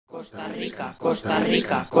Costa Rica, Costa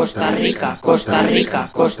Rica, Costa Rica, Costa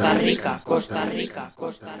Rica, Costa Rica, Costa Rica,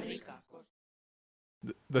 Costa Rica.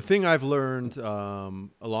 The thing I've learned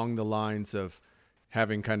along the lines of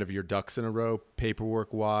having kind of your ducks in a row,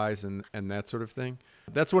 paperwork wise, and that sort of thing,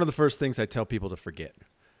 that's one of the first things I tell people to forget.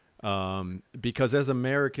 Because as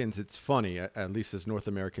Americans, it's funny, at least as North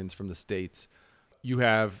Americans from the States, you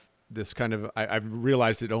have this kind of, I've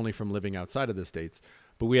realized it only from living outside of the States,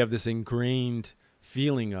 but we have this ingrained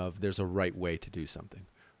feeling of there's a right way to do something,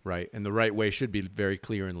 right? And the right way should be very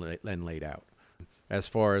clear and laid out as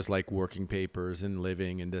far as like working papers and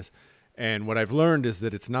living and this. And what I've learned is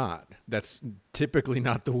that it's not. That's typically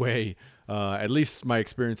not the way, at least my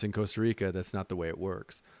experience in Costa Rica, that's not the way it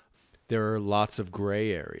works. There are lots of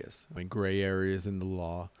gray areas. I mean, gray areas in the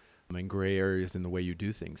law, gray areas in the way you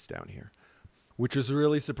do things down here, which is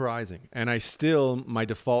really surprising. And my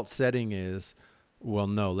default setting is, well,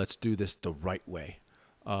 no, let's do this the right way.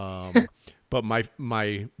 But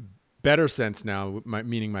my better sense now,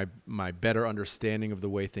 meaning my better understanding of the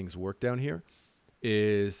way things work down here,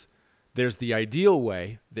 is there's the ideal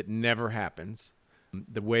way that never happens,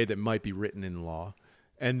 the way that might be written in law,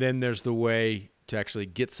 and then there's the way to actually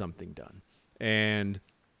get something done. And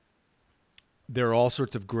there are all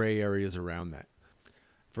sorts of gray areas around that.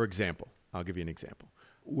 For example, I'll give you an example.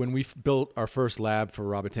 When we built our first lab for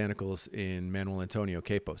raw botanicals in Manuel Antonio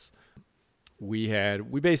Quepos, we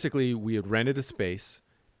had rented a space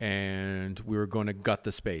and we were going to gut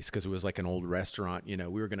the space because it was like an old restaurant. We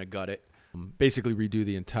were going to gut it, basically redo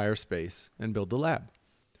the entire space and build the lab.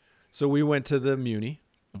 So we went to the Muni,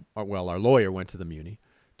 our lawyer went to the Muni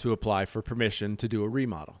to apply for permission to do a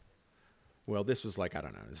remodel. Well, this was like, I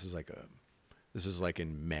don't know, this was like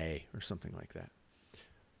in May or something like that.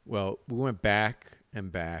 Well, we went back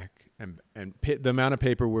and the amount of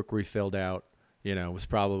paperwork we filled out, was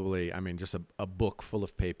probably, just a book full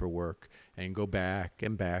of paperwork, and go back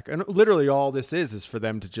and back. And literally all this is for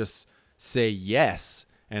them to just say yes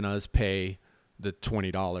and us pay the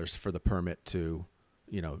 $20 for the permit to,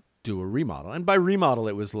 do a remodel. And by remodel,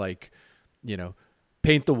 it was like,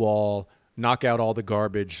 paint the wall, knock out all the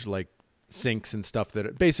garbage, like sinks and stuff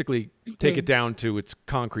that basically take it down to its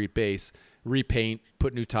concrete base, repaint,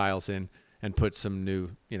 put new tiles in, and put some new,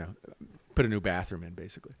 put a new bathroom in,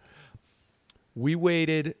 basically. We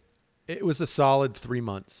waited. It was a solid 3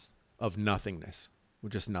 months of nothingness,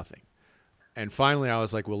 just nothing. And finally, I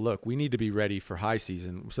was like, well, look, we need to be ready for high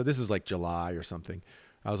season. So this is like July or something.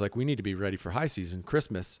 I was like, we need to be ready for high season.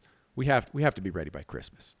 Christmas, we have to be ready by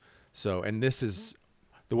Christmas. So, and this is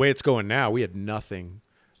the way it's going now. We had nothing.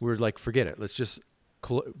 We were like, forget it. Let's just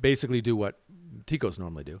basically do what Ticos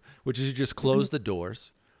normally do, which is you just close the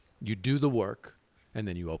doors, you do the work, and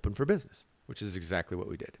then you open for business, which is exactly what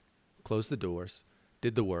we did. Closed the doors,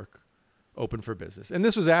 did the work, open for business. And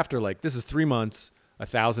this was after, this is 3 months,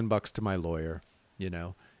 $1,000 to my lawyer,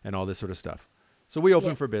 and all this sort of stuff. So we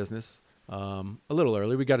opened for business a little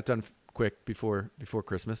early. We got it done quick before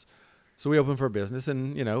Christmas. So we opened for business,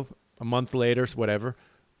 and, a month later, whatever,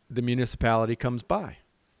 the municipality comes by.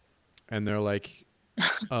 And they're like,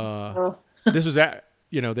 this was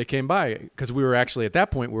they came by because we were actually at that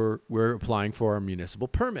point, we're applying for our municipal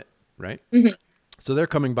permit, right? Mm-hmm. So they're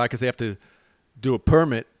coming by because they have to do a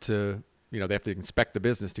permit to, they have to inspect the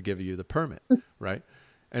business to give you the permit, right?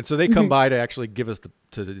 And so they come by to actually give us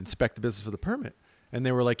to inspect the business for the permit. And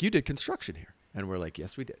they were like, you did construction here. And we're like,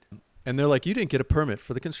 yes, we did. And they're like, you didn't get a permit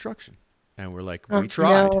for the construction. And we're like, we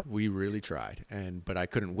tried. No. We really tried. But I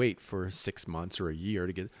couldn't wait for 6 months or a year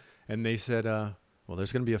to get. And they said, well,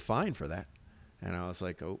 there's going to be a fine for that. And I was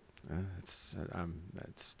like,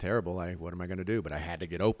 it's terrible. What am I going to do? But I had to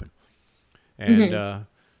get open. And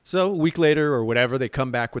so a week later or whatever, they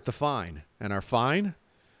come back with the fine. And our fine,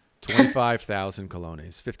 25,000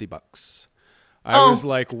 colones, $50. I was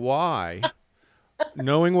like, why?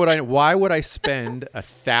 Knowing why would I spend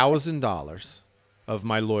 $1,000 of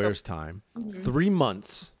my lawyer's time, 3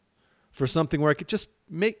 months, for something where I could just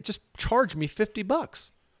charge me $50?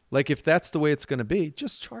 Like, if that's the way it's going to be,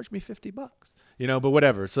 just charge me $50, but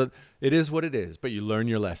whatever. So it is what it is, but you learn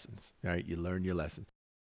your lessons, right? You learn your lessons.